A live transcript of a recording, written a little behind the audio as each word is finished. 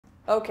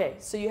Okay,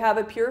 so you have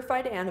a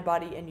purified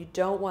antibody and you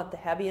don't want the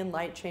heavy and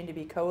light chain to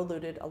be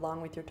co-eluted along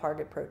with your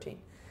target protein.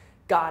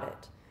 Got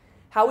it.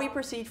 How we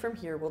proceed from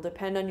here will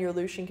depend on your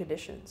elution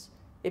conditions.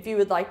 If you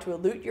would like to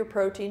elute your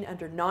protein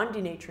under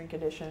non-denaturing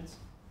conditions,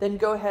 then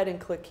go ahead and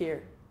click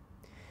here.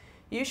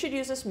 You should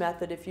use this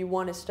method if you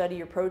want to study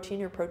your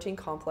protein or protein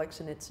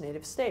complex in its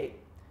native state.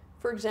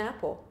 For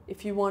example,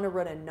 if you want to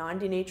run a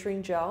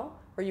non-denaturing gel,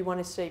 or you want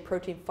to study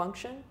protein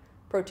function,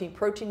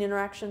 protein-protein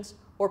interactions,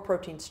 or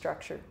protein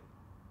structure.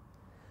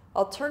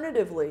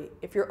 Alternatively,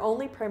 if you're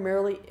only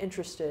primarily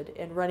interested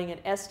in running an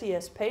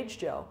SDS page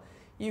gel,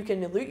 you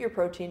can elute your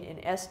protein in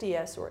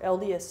SDS or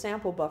LDS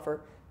sample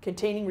buffer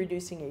containing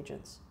reducing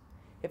agents.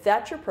 If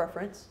that's your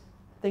preference,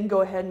 then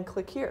go ahead and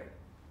click here.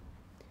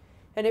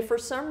 And if for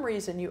some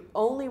reason you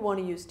only want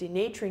to use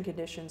denaturing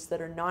conditions that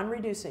are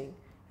non-reducing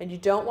and you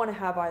don't want to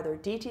have either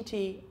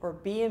DTT or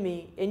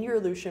BME in your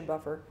elution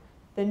buffer,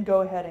 then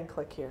go ahead and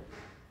click here.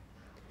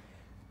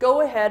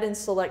 Go ahead and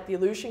select the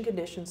elution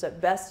conditions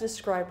that best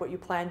describe what you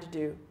plan to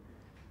do: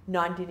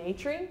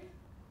 non-denaturing,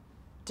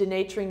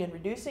 denaturing and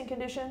reducing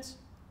conditions,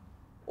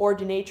 or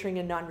denaturing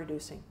and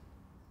non-reducing.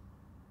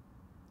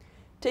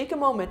 Take a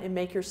moment and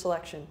make your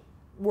selection.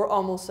 We're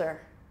almost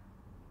there.